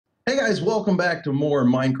guys, welcome back to more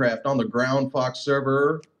Minecraft on the Groundfox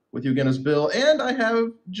server with you again as Bill, and I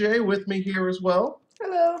have Jay with me here as well.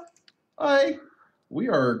 Hello. Hi. We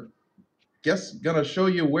are gonna show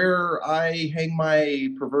you where I hang my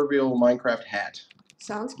proverbial Minecraft hat.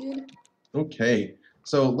 Sounds good. Okay.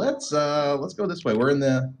 So let's go this way. We're in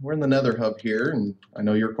the Nether hub here, and I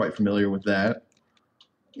know you're quite familiar with that.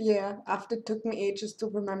 Yeah, after it took me ages to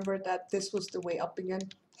remember that this was the way up again.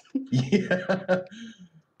 Yeah.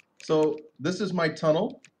 So this is my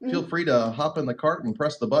tunnel. Feel free to hop in the cart and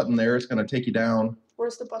press the button there. It's going to take you down.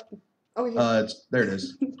 Where's the button? Oh, yeah. There it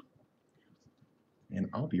is. And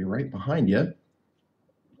I'll be right behind you.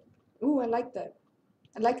 Ooh, I like that.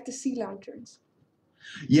 I like the sea lanterns.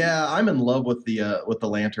 Yeah, I'm in love with the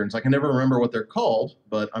lanterns. I can never remember what they're called,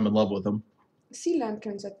 but I'm in love with them. Sea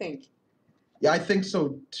lanterns, I think. Yeah, I think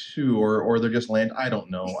so too, or they're just I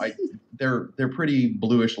don't know. They're pretty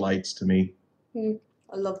bluish lights to me.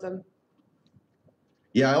 I love them.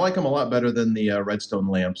 Yeah, I like them a lot better than the redstone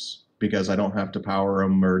lamps because I don't have to power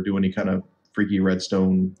them or do any kind of freaky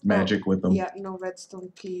redstone magic with them. Yeah, no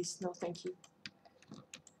redstone, please. No, thank you.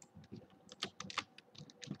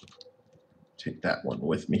 Take that one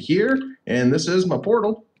with me here, and this is my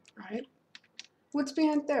portal. All right. What's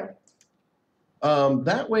behind there?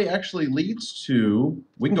 That way actually leads to.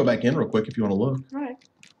 We can go back in real quick if you want to look. All right.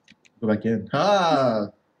 Go back in.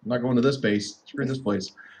 I'm not going to this base. Screw this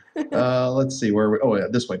place. Let's see where we. Oh yeah,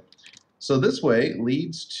 this way. So this way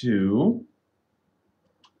leads to.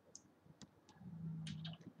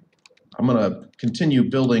 I'm gonna continue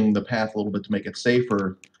building the path a little bit to make it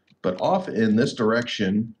safer, but off in this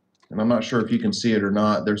direction, and I'm not sure if you can see it or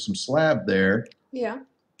not. There's some slab there. Yeah.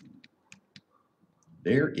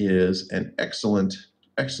 There is an excellent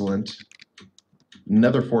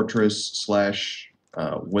nether fortress /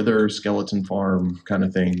 wither skeleton farm kind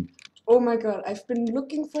of thing. Oh my god, I've been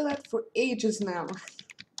looking for that for ages now.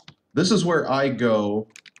 This is where I go,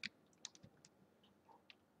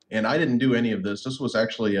 and I didn't do any of this. This was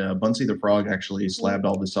actually Bunsy the Frog actually slabbed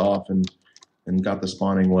all this off and got the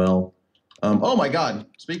spawning well. Oh my god,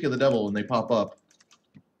 speak of the devil when they pop up.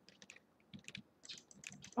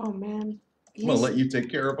 Oh man. I'm gonna let you take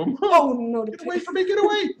care of them. Oh no, get away from me, get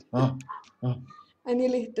away! I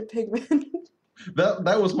nearly hit the pigman.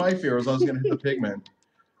 that was my fear, was I was gonna hit the pigman.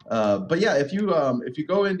 But yeah, if you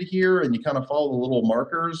go into here and you kind of follow the little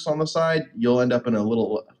markers on the side, you'll end up in a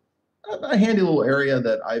handy little area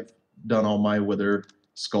that I've done all my wither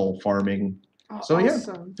skull farming. Oh, so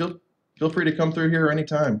awesome. Yeah, feel free to come through here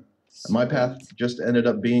anytime. Sweet. My path just ended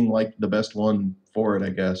up being like the best one for it, I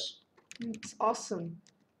guess. It's awesome.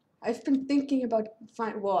 I've been thinking about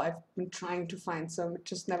I've been trying to find some, it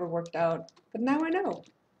just never worked out. But now I know.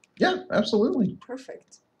 Yeah, absolutely.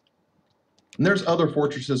 Perfect. And there's other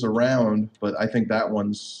fortresses around, but I think that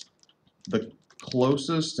one's the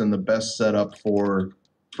closest and the best setup for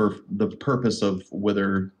the purpose of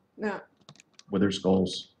wither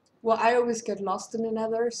skulls. Well, I always get lost in the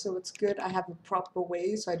nether, so it's good I have a proper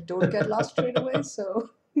way so I don't get lost straight away, so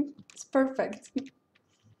it's perfect.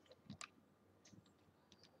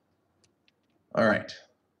 All right.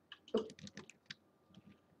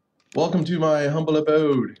 Welcome to my humble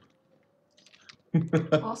abode.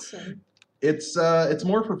 Awesome. It's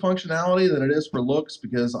more for functionality than it is for looks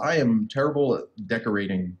because I am terrible at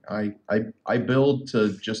decorating. I build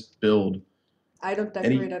to just build. I don't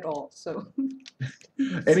decorate at all, so.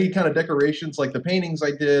 Any kind of decorations like the paintings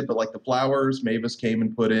I did, but like the flowers Mavis came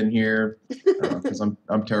and put in here because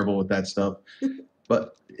I'm terrible with that stuff.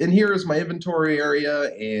 But in here is my inventory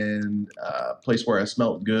area and place where I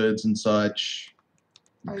smelt goods and such,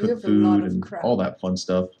 cook food and all that fun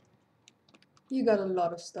stuff. You got a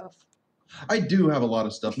lot of stuff. I do have a lot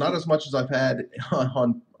of stuff, not as much as I've had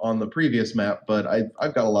on the previous map, but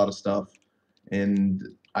I've got a lot of stuff, and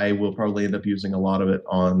I will probably end up using a lot of it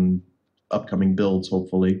on upcoming builds,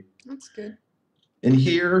 hopefully. That's good. And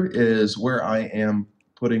here is where I am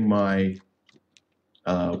putting my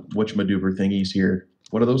whatchamadoobr thingies here.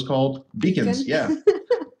 What are those called? Beacons, yeah.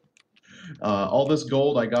 All this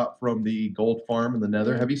gold I got from the gold farm in the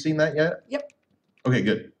nether. Have you seen that yet? Yep. Okay,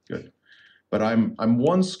 good. But I'm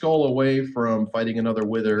one skull away from fighting another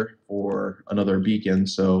wither for another beacon,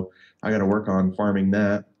 so I got to work on farming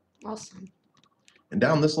that. Awesome. And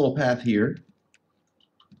down this little path here,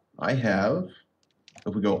 I have,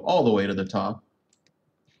 if we go all the way to the top,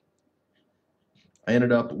 I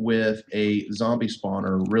ended up with a zombie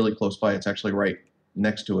spawner really close by. It's actually right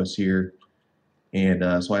next to us here. And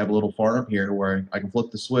so I have a little farm here where I can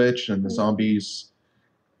flip the switch and the zombies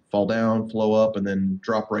fall down, flow up, and then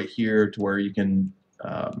drop right here to where you can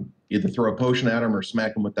either throw a potion at them or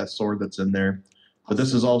smack them with that sword that's in there. But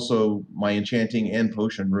this is also my enchanting and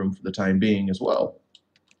potion room for the time being as well.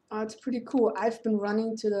 It's pretty cool. I've been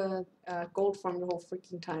running to the gold farm the whole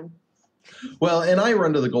freaking time. Well, and I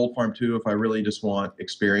run to the gold farm too if I really just want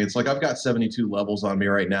experience. Like I've got 72 levels on me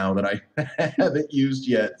right now that I haven't used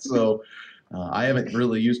yet. So I haven't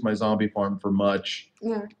really used my zombie farm for much.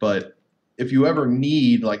 Yeah. But if you ever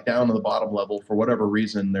need, like down to the bottom level, for whatever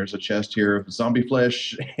reason, there's a chest here of zombie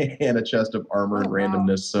flesh and a chest of armor and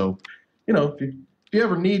randomness. So, if you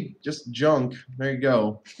ever need just junk, there you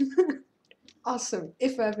go. Awesome.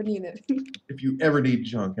 If I ever need it. If you ever need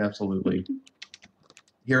junk, absolutely.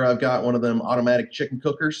 Here I've got one of them automatic chicken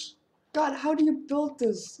cookers. God, how do you build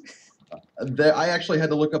this? I actually had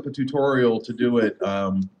to look up a tutorial to do it,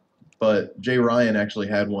 but Jay Ryan actually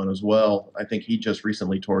had one as well. I think he just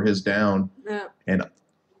recently tore his down, and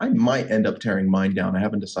I might end up tearing mine down. I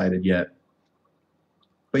haven't decided yet.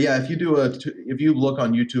 But yeah, if you look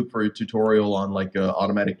on YouTube for a tutorial on like a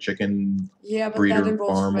automatic chicken breeder that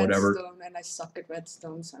involves farm, whatever. redstone, and I suck at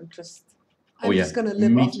redstone, so I'm just gonna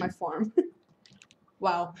live off my farm.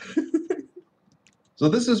 Wow. So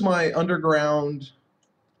this is my underground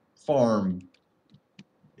farm-ish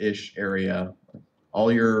area.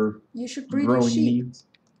 All your growing needs.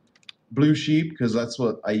 Blue sheep, because that's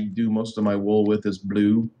what I do most of my wool with is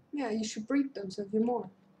blue. Yeah, you should breed them so you more.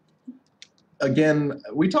 Again,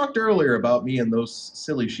 we talked earlier about me and those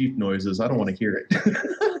silly sheep noises. I don't want to hear it.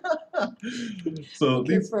 So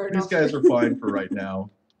Okay, these guys are fine for right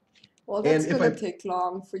now. Well, that's gonna take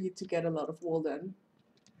long for you to get a lot of wool then.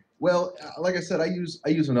 Well, like I said, I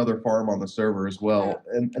use another farm on the server as well.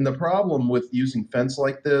 Yeah. And the problem with using fence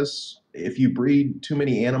like this, if you breed too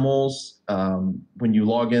many animals, when you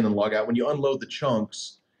log in and log out, when you unload the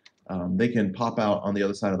chunks, they can pop out on the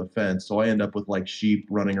other side of the fence. So I end up with like sheep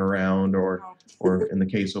running around, or in the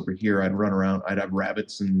case over here, I'd have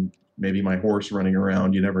rabbits and maybe my horse running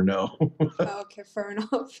around. You never know. Okay, fair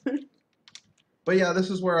enough. But yeah,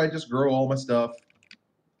 this is where I just grow all my stuff.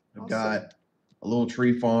 I've got a little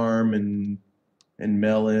tree farm and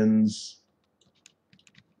melons.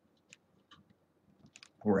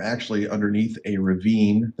 We're actually underneath a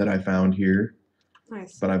ravine that I found here.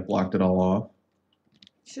 Nice. But I've blocked it all off.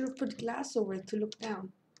 Should have put glass over it to look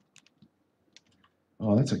down.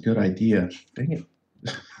 Oh, that's a good idea. Dang it.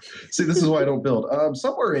 See, this is why I don't build.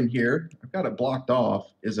 Somewhere in here, I've got it blocked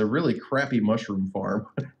off, is a really crappy mushroom farm.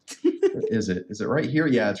 Where is it? Is it right here?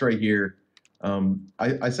 Yeah, it's right here.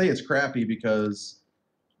 I say it's crappy because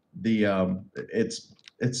there's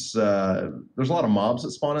a lot of mobs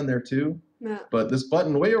that spawn in there too. Yeah. But this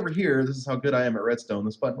button way over here, this is how good I am at redstone.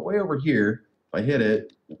 This button way over here, if I hit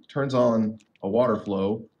it, it turns on a water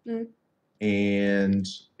flow, and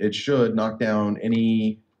it should knock down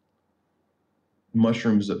any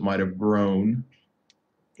mushrooms that might have grown.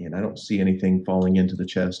 And I don't see anything falling into the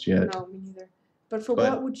chest yet. No, me neither. But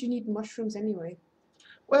what would you need mushrooms anyway?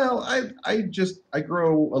 Well, I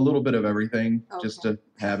grow a little bit of everything just to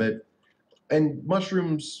have it. And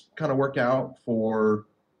mushrooms kind of work out for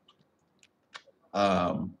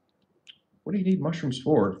what do you need mushrooms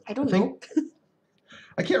for? I don't know.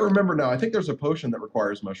 I can't remember now. I think there's a potion that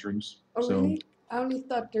requires mushrooms. Oh, really? I only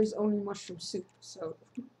thought there's only mushroom soup, so.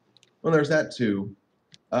 Well, there's that too.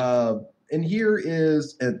 And here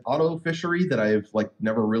is an auto fishery that I've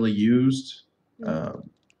never really used.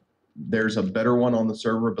 There's a better one on the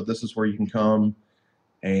server, but this is where you can come,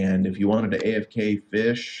 and if you wanted to AFK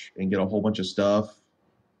fish and get a whole bunch of stuff,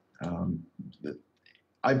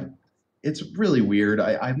 it's really weird.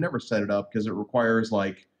 I've never set it up because it requires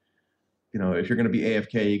if you're going to be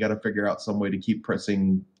AFK, you got to figure out some way to keep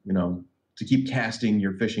pressing, to keep casting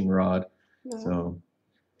your fishing rod. Yeah. So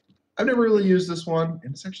I've never really used this one,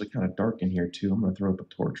 and it's actually kind of dark in here too. I'm going to throw up a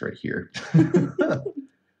torch right here.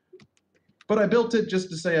 But I built it just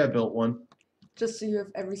to say I built one. Just so you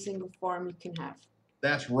have every single farm you can have.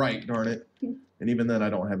 That's right, darn it. And even then, I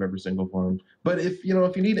don't have every single farm. But if you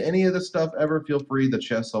need any of this stuff ever, feel free. The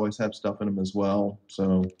chests always have stuff in them as well.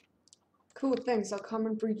 So. Cool, thanks. I'll come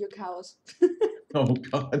and breed your cows. Oh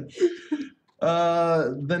God.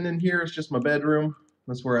 Then in here is just my bedroom.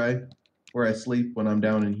 That's where I sleep when I'm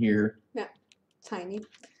down in here. Yeah, tiny.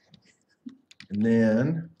 And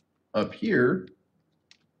then up here.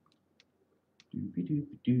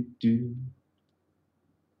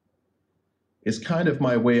 Is kind of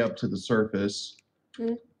my way up to the surface.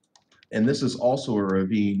 And this is also a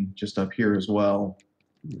ravine just up here as well.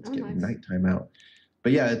 It's getting nighttime out.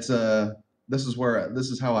 But yeah, it's this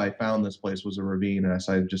is how I found this place, was a ravine, and I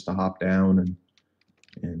decided just to hop down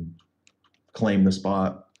and claim the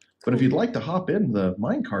spot. But if you'd like to hop in the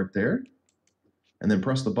minecart there and then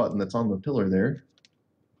press the button that's on the pillar there,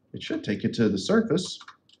 It should take you to the surface.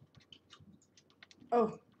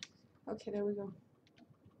 Oh, okay, there we go.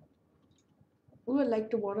 Ooh, I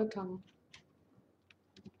like the water tunnel.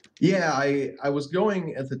 Yeah, I was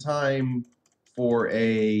going at the time for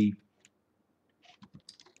a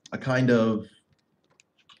kind of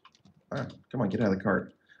come on, get out of the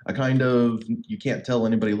cart. A kind of you can't tell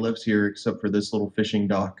anybody lives here except for this little fishing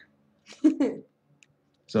dock.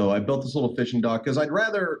 So I built this little fishing dock because I'd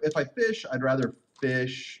rather, if I fish, I'd rather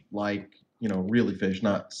fish like, really fish,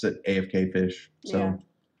 not sit AFK fish. Yeah. So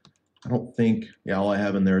I don't think, yeah, all I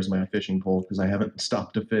have in there is my fishing pole because I haven't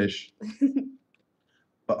stopped to fish.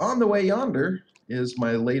 But on the way yonder is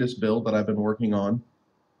my latest build that I've been working on.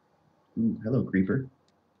 Ooh, hello, creeper.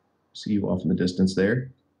 See you off in the distance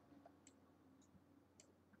there.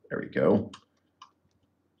 There we go.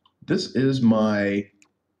 This is my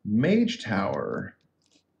mage tower.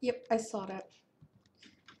 Yep, I saw that.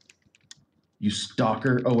 You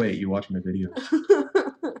stalker. Oh, wait, you watch my videos.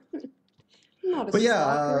 Not a But yeah,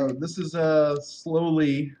 stalker. this is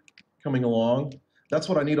slowly coming along. That's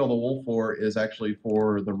what I need all the wool for, is actually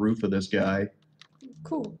for the roof of this guy.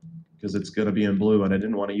 Cool. Because it's going to be in blue, and I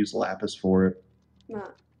didn't want to use lapis for it. Nah.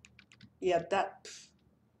 Yeah, that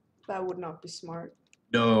would not be smart.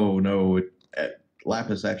 No.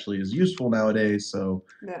 Lapis actually is useful nowadays, so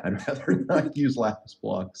Yeah. I'd rather not use lapis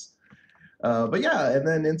blocks. But yeah, and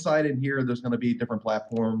then inside in here, there's going to be different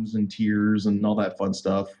platforms and tiers and all that fun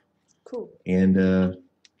stuff. Cool. And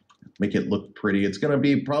make it look pretty. It's going to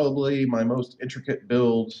be probably my most intricate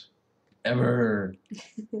build ever.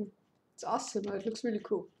 It's awesome. It looks really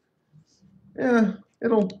cool. Yeah,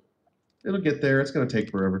 it'll get there. It's going to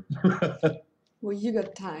take forever. Well, you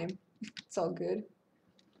got time. It's all good.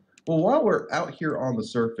 Well, while we're out here on the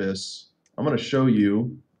surface, I'm going to show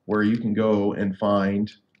you where you can go and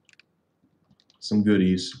find some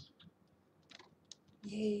goodies.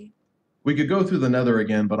 Yay. We could go through the nether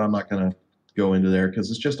again, but I'm not going to go into there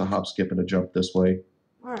because it's just a hop, skip, and a jump this way.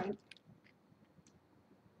 All right.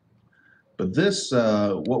 But this,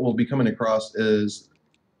 what we'll be coming across is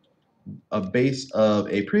a base of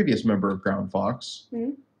a previous member of Groundfox.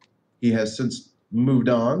 Mm-hmm. He has since moved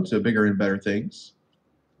on to bigger and better things.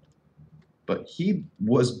 But he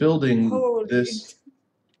was building this.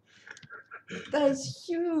 That is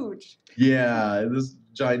huge. Yeah, this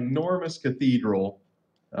ginormous cathedral,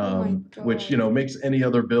 which makes any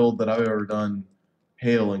other build that I've ever done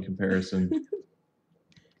pale in comparison.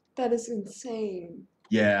 That is insane.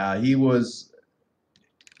 Yeah, he was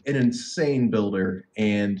an insane builder,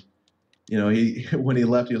 and he when he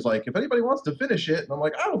left, he was like, "If anybody wants to finish it," and I'm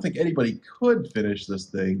like, "I don't think anybody could finish this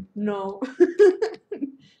thing." No.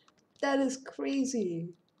 That is crazy.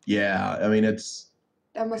 Yeah, I mean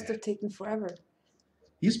that must have taken forever.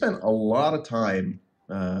 He spent a lot of time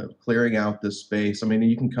clearing out this space. I mean,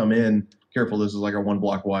 you can come in. Careful, this is like a 1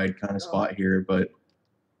 block wide kind of spot here, but.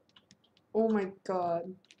 Oh my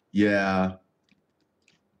god. Yeah.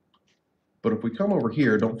 But if we come over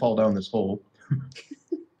here, don't fall down this hole.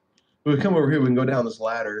 If we come over here, we can go down this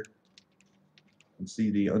ladder and see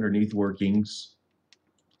the underneath workings.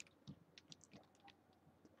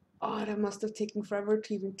 Oh, that must have taken forever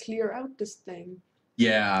to even clear out this thing.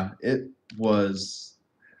 Yeah, it was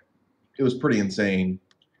pretty insane.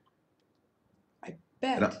 I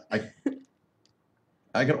bet.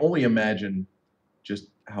 I can only imagine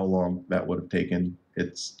just how long that would have taken.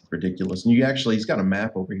 It's ridiculous. And he's got a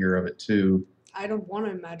map over here of it too. I don't want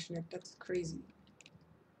to imagine it. That's crazy.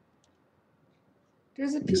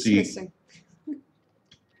 There's a piece missing.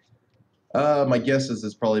 My guess is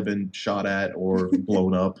it's probably been shot at or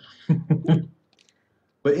blown up.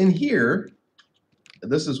 But in here,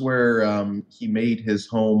 this is where he made his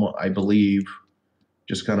home, I believe,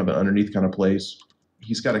 just kind of an underneath kind of place.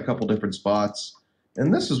 He's got a couple different spots.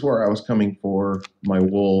 And this is where I was coming for my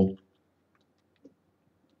wool.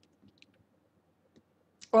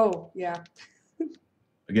 Oh, yeah.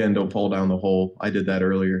 Again, don't fall down the hole. I did that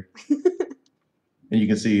earlier. And you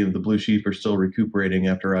can see the blue sheep are still recuperating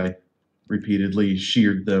after I repeatedly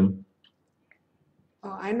sheared them.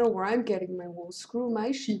 Oh, I know where I'm getting my wool. Screw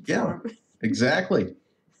my sheep farm. Exactly.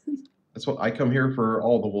 That's what I come here for,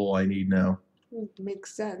 all the wool I need now.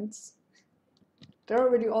 Makes sense. There are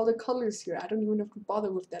already all the colors here. I don't even have to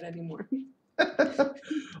bother with that anymore.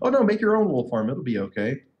 Oh no, make your own wool farm. It'll be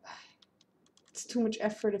okay. It's too much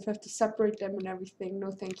effort if I have to separate them and everything.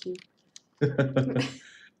 No, thank you.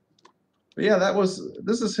 But yeah,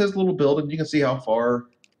 this is his little build, and you can see how far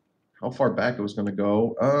back it was going to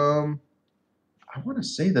go. I want to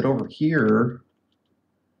say that over here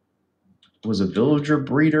was a villager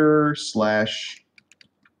breeder /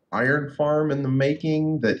 iron farm in the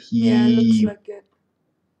making that he. Yeah, looks like it.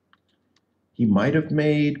 he might have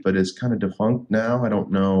made, but is kind of defunct now. I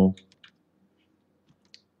don't know.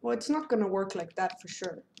 Well, it's not gonna work like that for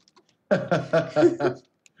sure.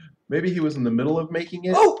 Maybe he was in the middle of making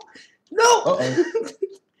it. Oh no! Uh-oh.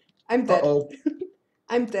 I'm dead. Uh-oh.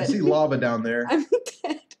 I'm I dead. see lava down there. I'm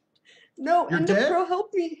dead. No, You're Ender dead? Pearl,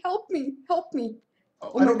 help me! Help me! Help me!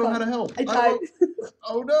 Oh, Oh I my don't know how god! to help. I I don't died. know.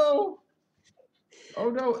 Oh no. Oh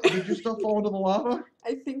no. Did your stuff fall into the lava?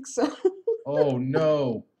 I think so. Oh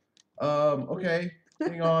no. Okay.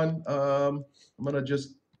 Hang on. I'm gonna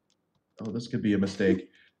just oh, this could be a mistake.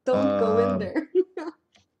 Don't go in Um there.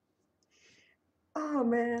 Oh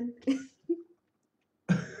man.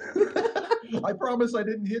 I promise I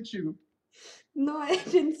didn't hit you. No, I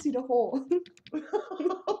didn't see the hole.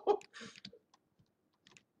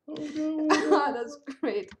 Oh no. Ah, that's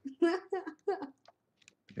great.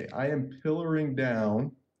 Okay, I am pillaring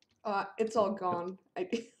down. It's all gone.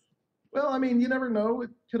 Well, I mean, you never know. It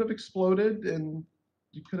could have exploded and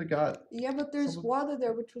you could have got Yeah, but some there's of water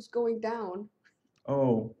there which was going down.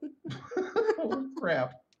 oh. Oh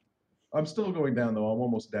crap. I'm still going down though. I'm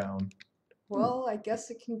almost down. Well, I guess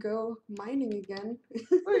it can go mining again.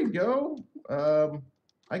 There you go.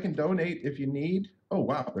 I can donate if you need. Oh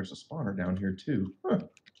wow, there's a spawner down here too. Huh.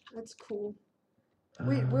 That's cool.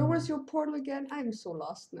 Wait, where was Um, your portal again? I'm so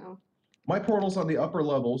lost now. my portal's on the upper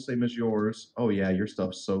level, same as yours. Oh yeah, your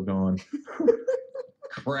stuff's so gone.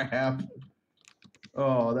 Crap.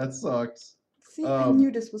 Oh, that sucks. See, I Um,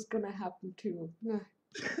 knew this was gonna happen too.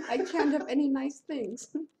 I can't have any nice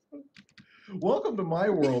things. welcome to my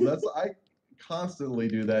world. I constantly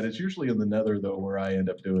do that. It's usually in the Nether though where I end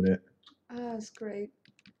up doing it. Ah, that's great.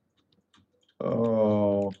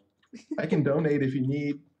 Oh, I can donate if you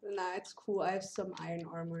need. Nah, it's cool. I have some iron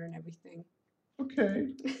armor and everything. Okay.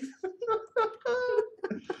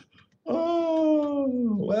 Oh,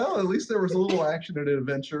 well, at least there was a little action and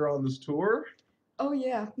adventure on this tour. Oh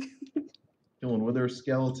yeah. Killing wither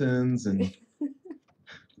skeletons and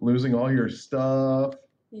losing all your stuff.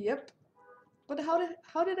 Yep. But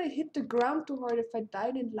how did I hit the ground too hard if I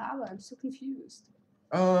died in lava? I'm so confused.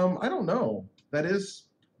 I don't know. That is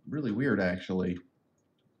really weird, actually.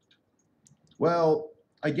 Well,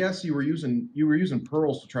 I guess you were using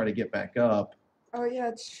pearls to try to get back up, Oh yeah,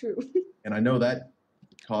 it's true. and I know that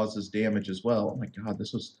causes damage as well. Oh my God,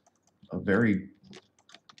 this was a very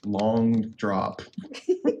long drop.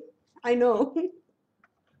 I know.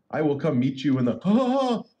 I will come meet you in the.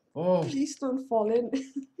 Oh, oh, Please don't fall in.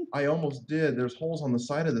 I almost did. There's holes on the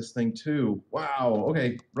side of this thing too. Wow.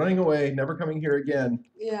 Okay, running away, never coming here again.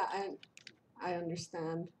 Yeah, I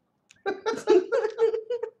understand.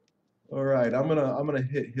 All right, I'm gonna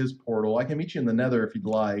hit his portal. I can meet you in the Nether if you'd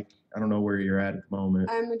like. I don't know where you're at the moment.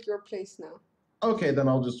 I'm at your place now. Okay, then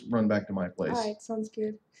I'll just run back to my place. Alright, sounds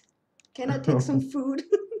good. Can I take some food?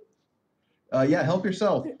 Yeah, help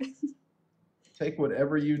yourself. Take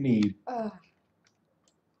whatever you need. Ah,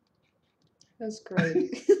 that's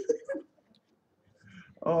great.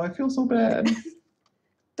 Oh, I feel so bad.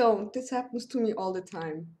 Don't. This happens to me all the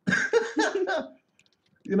time.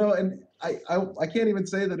 You know, and I can't even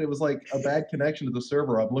say that it was like a bad connection to the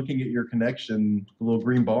server. I'm looking at your connection, the little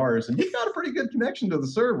green bars, and you've got a pretty good connection to the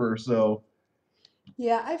server. So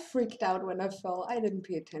Yeah, I freaked out when I fell. I didn't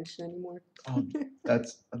pay attention anymore. oh,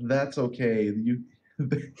 that's okay. You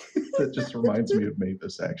that just reminds me of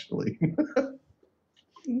Mavis actually.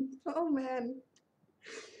 Oh man.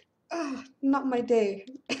 Ah, not my day.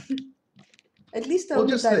 At least I Well,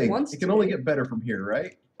 only just died think, once it can only today. get better from here,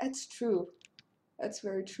 right? That's true. That's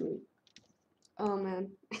very true. Oh man.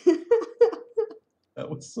 That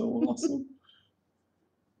was so awesome.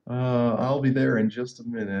 I'll be there in just a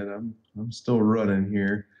minute. I'm still running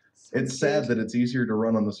here. Sounds It's sad good. that it's easier to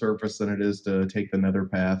run on the surface than it is to take the nether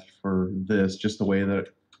path for this, just the way that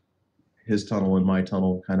his tunnel and my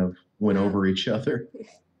tunnel kind of went Yeah. over each other.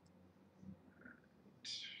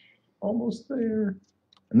 Almost there.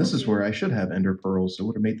 And this is Okay. where I should have ender pearls, so it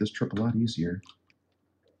would have made this trip a lot easier.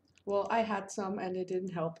 Well, I had some and it didn't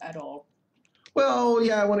help at all. Well,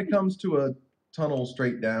 yeah, when it comes to a tunnel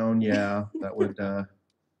straight down, yeah, that would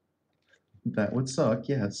suck,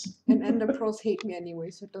 yes. And Ender Pearls hate me anyway,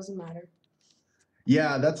 so it doesn't matter.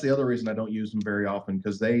 Yeah, that's the other reason I don't use them very often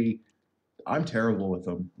because I'm terrible with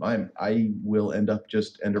them. I will end up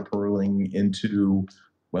just ender pearling into,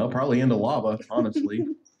 well, probably into lava, honestly,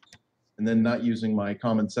 and then not using my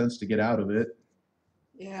common sense to get out of it.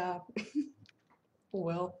 Yeah. Oh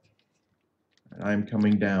well. I'm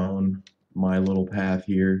coming down my little path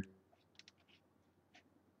here.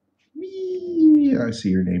 Whee! I see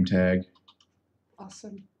your name tag.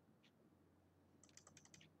 Awesome.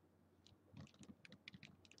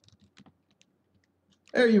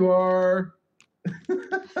 There you are.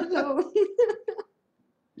 Hello.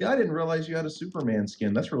 Yeah, I didn't realize you had a Superman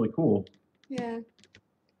skin. That's really cool. Yeah.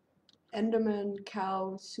 Enderman,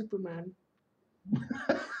 cow, Superman.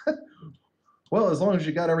 Well, as long as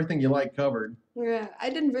you got everything you like covered. Yeah, I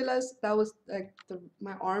didn't realize that was like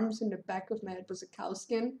my arms and the back of my head was a cow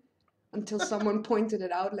skin until someone pointed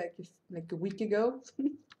it out like a week ago.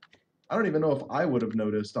 I don't even know if I would have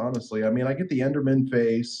noticed, honestly. I mean, I get the Enderman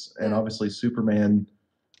face and Yeah. obviously Superman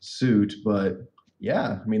suit, but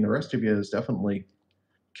yeah, I mean, the rest of you is definitely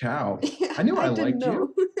cow. Yeah, I knew I I didn't liked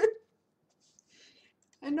know. you.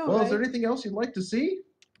 I know, Well, is there right? anything else you'd like to see?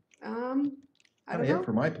 Um, I Kind don't of it know.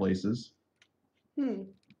 for my places. Hmm.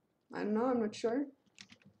 I don't know. I'm not sure.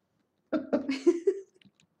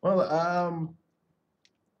 Well,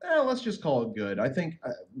 let's just call it good. I think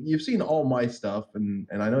you've seen all my stuff, and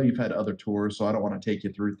I know you've had other tours, so I don't want to take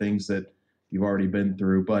you through things that you've already been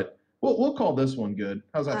through. But we'll call this one good.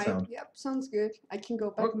 How's that sound? Yep, sounds good. I can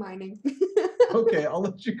go back Oh, mining. okay, I'll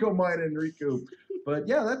let you go mine and recoup. But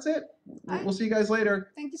yeah, that's it. All right. We'll see you guys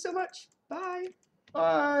later. Thank you so much. Bye.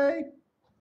 Bye.